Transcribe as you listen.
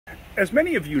As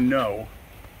many of you know,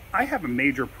 I have a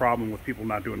major problem with people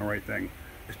not doing the right thing,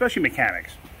 especially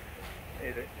mechanics.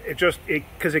 Because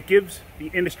it gives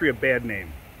the industry a bad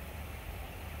name.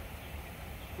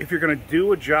 If you're going to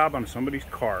do a job on somebody's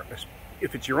car,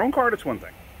 if it's your own car, that's one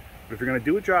thing. But if you're going to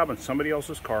do a job on somebody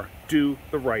else's car, do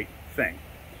the right thing.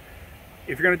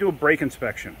 If you're going to do a brake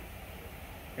inspection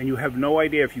and you have no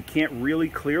idea, if you can't really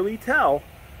clearly tell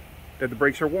that the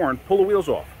brakes are worn, pull the wheels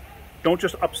off. Don't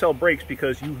just upsell brakes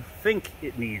because you think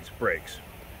it needs brakes.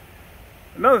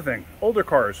 Another thing, older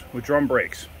cars with drum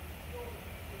brakes.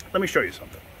 Let me show you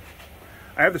something.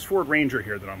 I have this Ford Ranger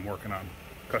here that I'm working on.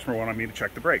 Customer wanted me to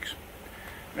check the brakes.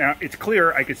 Now, it's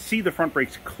clear, I could see the front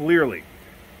brakes clearly.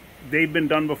 They've been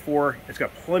done before. It's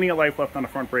got plenty of life left on the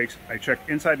front brakes. I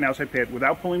checked inside and outside pad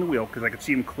without pulling the wheel because I could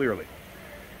see them clearly.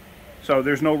 So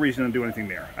there's no reason to do anything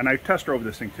there. And I test drove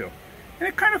this thing too. And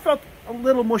it kind of felt a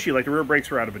little mushy, like the rear brakes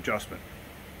were out of adjustment.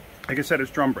 Like I said, it's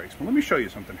drum brakes. But let me show you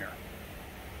something here.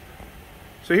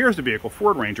 So here's the vehicle,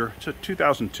 Ford Ranger. It's a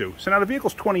 2002. So now the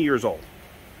vehicle's 20 years old.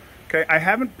 Okay, I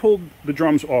haven't pulled the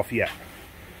drums off yet.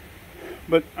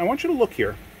 But I want you to look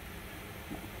here.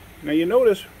 Now you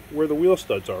notice where the wheel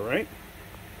studs are, right?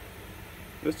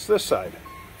 It's this side.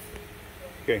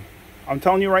 Okay, I'm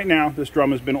telling you right now, this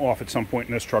drum has been off at some point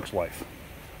in this truck's life.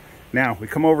 Now, we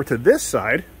come over to this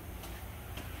side,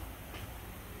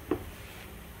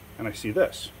 and I see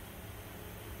this.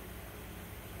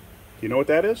 Do you know what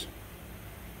that is?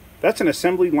 That's an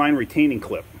assembly line retaining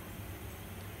clip.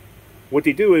 What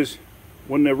they do is,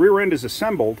 when the rear end is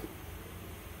assembled,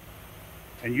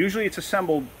 and usually it's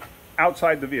assembled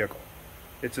outside the vehicle.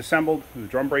 It's assembled, the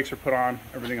drum brakes are put on,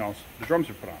 everything else, the drums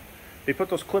are put on. They put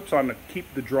those clips on to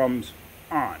keep the drums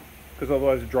on, because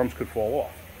otherwise the drums could fall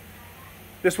off.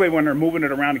 This way, when they're moving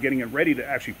it around and getting it ready to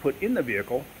actually put in the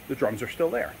vehicle, the drums are still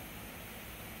there.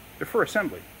 They're for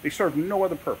assembly. They serve no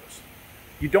other purpose.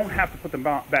 You don't have to put them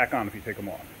back on if you take them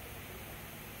off.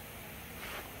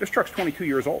 This truck's 22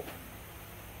 years old.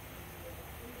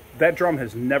 That drum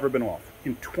has never been off.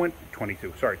 In 20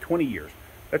 years.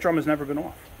 That drum has never been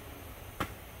off.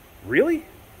 Really?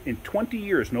 In 20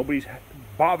 years, nobody's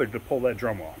bothered to pull that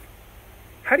drum off.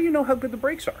 How do you know how good the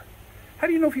brakes are? How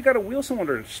do you know if you got a wheel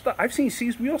cylinder stuck? I've seen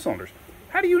seized wheel cylinders.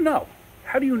 How do you know?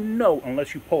 How do you know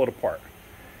unless you pull it apart?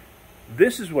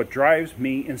 This is what drives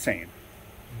me insane.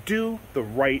 Do the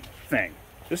right thing.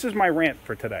 This is my rant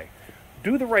for today.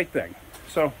 Do the right thing.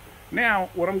 So now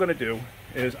what I'm going to do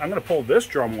is I'm going to pull this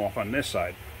drum off on this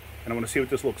side, and I'm going to see what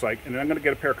this looks like, and then I'm going to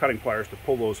get a pair of cutting pliers to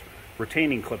pull those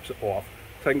retaining clips off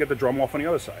so I can get the drum off on the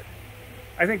other side.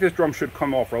 I think this drum should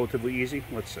come off relatively easy.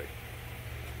 Let's see.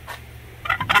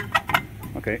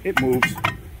 Okay, it moves,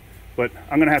 but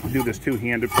I'm going to have to do this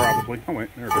two-handed probably. Oh wait,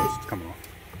 there it goes. It's coming off.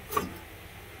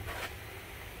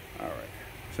 All right.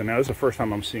 So now this is the first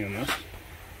time I'm seeing this.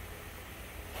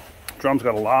 Drum's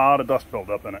got a lot of dust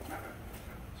buildup in it.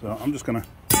 So I'm just going to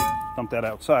dump that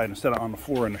outside instead of on the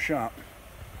floor in the shop.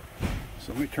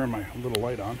 So let me turn my little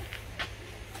light on.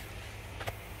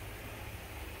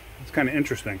 It's kind of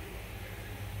interesting.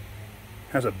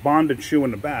 Has a bonded shoe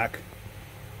in the back.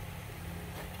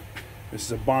 This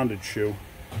is a bonded shoe.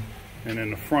 And in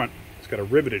the front, it's got a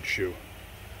riveted shoe.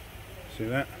 See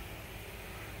that?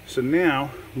 So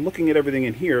now, looking at everything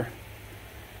in here,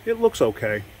 it looks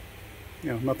okay.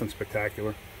 You know, nothing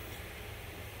spectacular.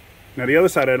 Now the other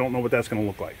side, I don't know what that's going to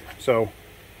look like. So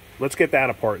let's get that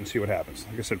apart and see what happens.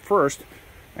 Like I said, first,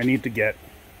 I need to get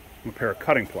a pair of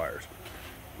cutting pliers.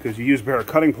 Because you use a pair of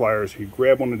cutting pliers, you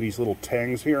grab one of these little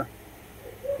tangs here,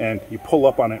 and you pull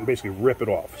up on it and basically rip it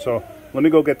off. So let me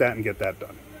go get that and get that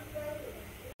done.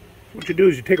 What you do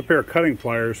is you take a pair of cutting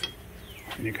pliers,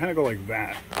 and you kind of go like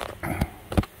that.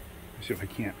 Let's see if I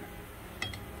can't.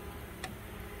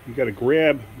 You got to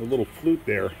grab the little flute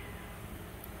there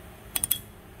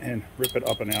and rip it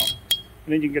up and out.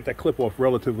 And then you can get that clip off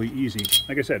relatively easy.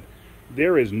 Like I said,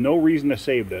 there is no reason to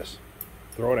save this.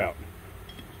 Throw it out.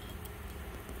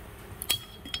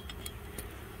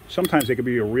 Sometimes they could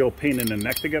be a real pain in the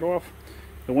neck to get off.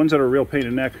 The ones that are a real pain in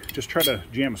the neck, just try to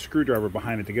jam a screwdriver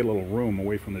behind it to get a little room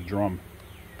away from the drum.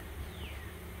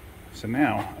 So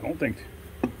now, I don't think,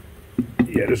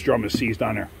 yeah, this drum is seized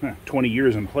on there. 20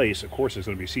 years in place, of course it's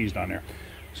going to be seized on there.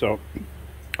 So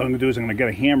what I'm going to do is I'm going to get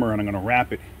a hammer and I'm going to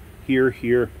wrap it here,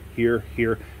 here, here,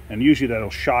 here, and usually that'll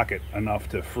shock it enough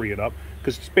to free it up,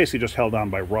 because it's basically just held on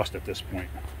by rust at this point.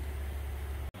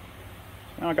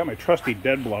 Now I got my trusty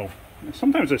dead blow.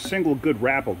 Sometimes a single good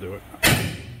rap will do it,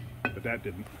 but that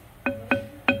didn't.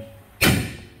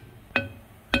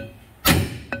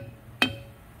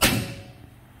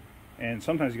 And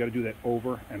sometimes you got to do that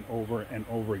over and over and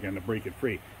over again to break it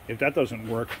free. If that doesn't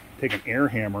work, take an air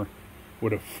hammer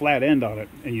with a flat end on it,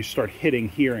 and you start hitting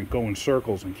here and go in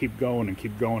circles and keep going and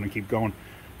keep going and keep going,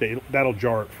 that'll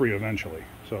jar it free eventually.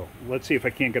 So let's see if I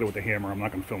can't get it with the hammer. I'm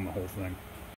not going to film the whole thing.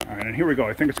 All right, and here we go.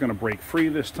 I think it's going to break free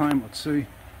this time. Let's see.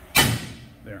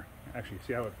 There. Actually,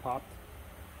 see how it popped?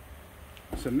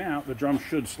 So now the drum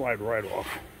should slide right off.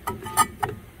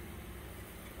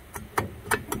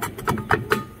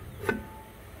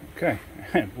 Okay,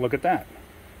 and look at that.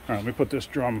 All right, let me put this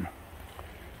drum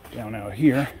down out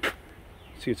here.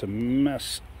 See, it's a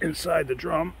mess inside the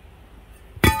drum.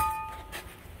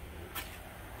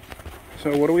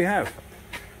 So what do we have?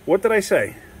 What did I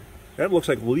say? That looks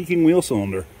like leaking wheel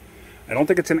cylinder. I don't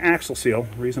think it's an axle seal.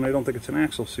 The reason I don't think it's an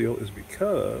axle seal is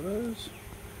because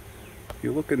if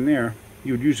you look in there,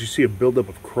 you would usually see a buildup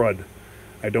of crud.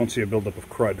 I don't see a buildup of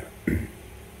crud.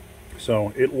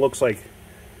 So it looks like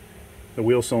the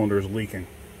wheel cylinder is leaking,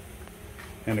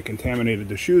 and it contaminated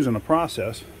the shoes in the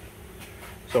process.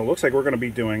 So it looks like we're going to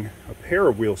be doing a pair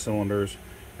of wheel cylinders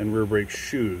and rear brake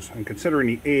shoes. And considering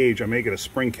the age, I may get a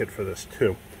spring kit for this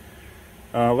too.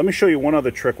 Let me show you one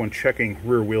other trick when checking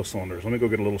rear wheel cylinders. Let me go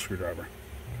get a little screwdriver.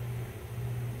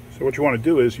 So what you want to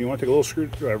do is you want to take a little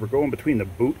screwdriver, go in between the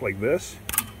boot like this,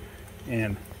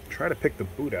 and try to pick the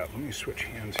boot out. Let me switch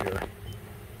hands here, because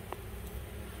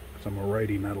I'm a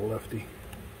righty, not a lefty.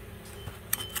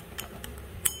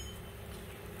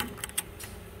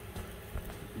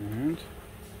 And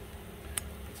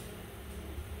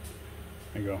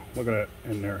there you go. Look at that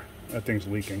in there. That thing's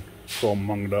leaking. It's all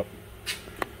munged up.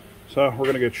 So we're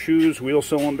going to get shoes, wheel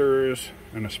cylinders,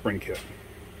 and a spring kit.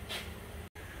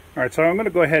 Alright, so I'm going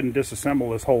to go ahead and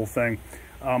disassemble this whole thing.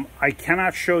 I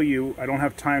cannot show you, I don't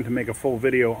have time to make a full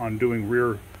video on doing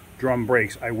rear drum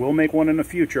brakes. I will make one in the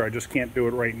future, I just can't do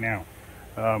it right now.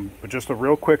 But just a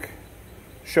real quick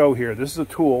show here. This is a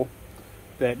tool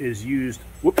that is used,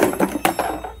 whoops, as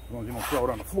long as you don't throw it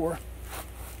on the floor.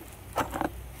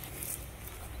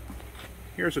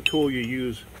 Here's a tool you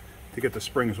use to get the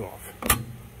springs off.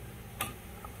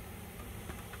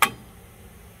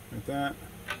 Like that.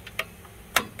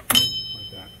 Like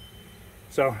that.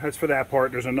 So that's for that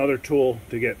part. There's another tool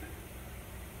to get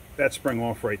that spring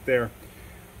off right there.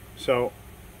 So,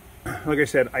 like I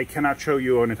said, I cannot show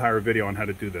you an entire video on how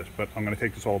to do this, but I'm going to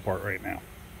take this all apart right now.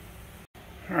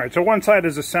 Alright, so one side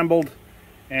is assembled,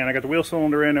 and I got the wheel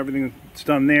cylinder in, everything's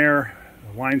done there,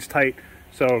 the line's tight.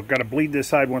 So got to bleed this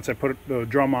side once I put the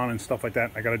drum on and stuff like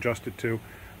that. I got to adjust it too.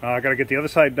 I got to get the other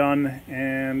side done,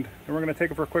 and then we're going to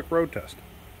take it for a quick road test.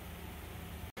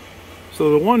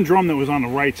 So the one drum that was on the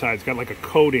right side's got like a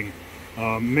coating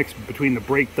mixed between the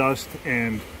brake dust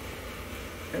and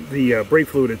the brake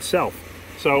fluid itself.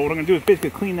 So what I'm going to do is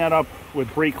basically clean that up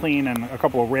with brake clean and a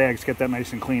couple of rags, get that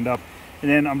nice and cleaned up.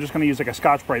 And then I'm just going to use like a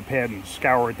Scotch-Brite pad and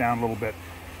scour it down a little bit,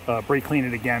 brake clean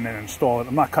it again and install it.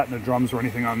 I'm not cutting the drums or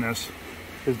anything on this.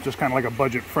 It's just kind of like a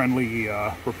budget-friendly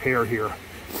repair here.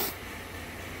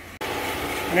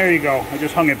 And there you go. I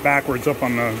just hung it backwards up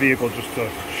on the vehicle just to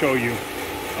show you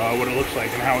what it looks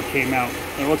like and how it came out.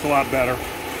 And it looks a lot better.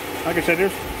 Like I said,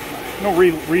 there's no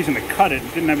reason to cut it.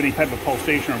 It didn't have any type of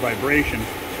pulsation or vibration.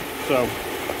 So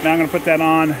now I'm going to put that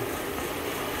on,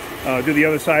 do the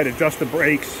other side, adjust the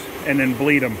brakes, and then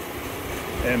bleed them.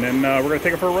 And then we're going to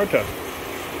take it for a road test.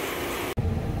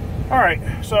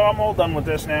 Alright, so I'm all done with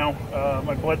this now.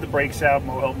 I bled the brakes out.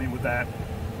 Mo helped me with that.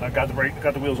 I got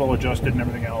the wheels all adjusted and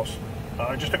everything else.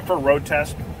 I just took it for a road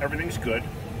test. Everything's good.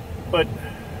 But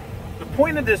the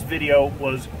point of this video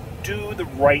was do the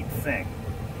right thing.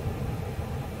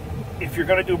 If you're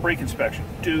going to do a brake inspection,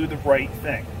 do the right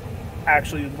thing.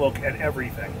 Actually look at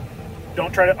everything.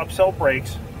 Don't try to upsell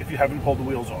brakes if you haven't pulled the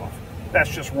wheels off. That's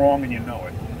just wrong and you know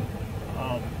it.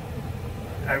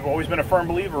 I've always been a firm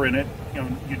believer in it. You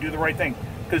know, you do the right thing.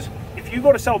 Because if you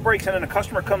go to sell brakes and then a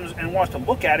customer comes and wants to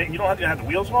look at it and you don't have the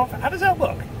wheels off, how does that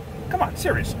look? Come on,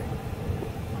 seriously.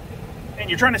 And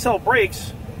you're trying to sell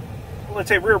brakes, let's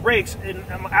say rear brakes, and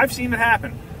I've seen it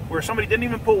happen where somebody didn't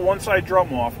even pull one side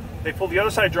drum off. They pull the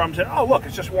other side drums and, oh look,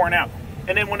 it's just worn out.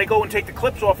 And then when they go and take the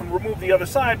clips off and remove the other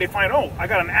side, they find, oh, I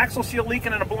got an axle seal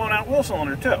leaking and a blown out wheel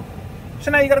cylinder too.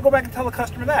 So now you got to go back and tell the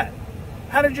customer that.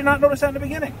 How did you not notice that in the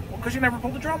beginning? Well, because you never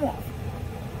pulled the drum off.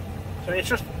 So it's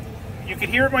just, you can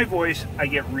hear it in my voice. I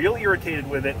get real irritated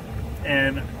with it,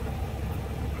 and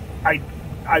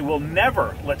I will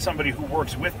never let somebody who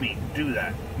works with me do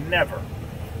that. Never.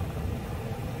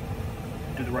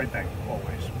 Do the right thing, always.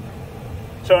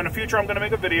 So in the future, I'm going to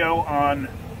make a video on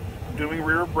doing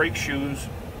rear brake shoes,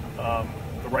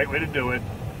 the right way to do it,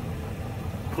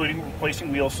 including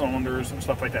replacing wheel cylinders and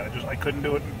stuff like that. I couldn't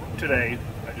do it today.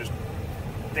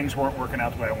 Things weren't working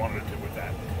out the way I wanted it to with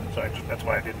that. So that's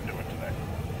why I didn't do it today.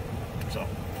 So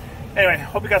Anyway,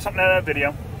 hope you got something out of that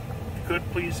video. If you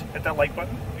could, please hit that like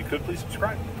button. If you could, please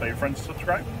subscribe. Tell your friends to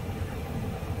subscribe.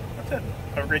 That's it.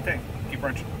 Have a great day. Keep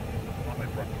wrenching. Don't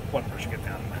let my blood pressure get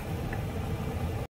down.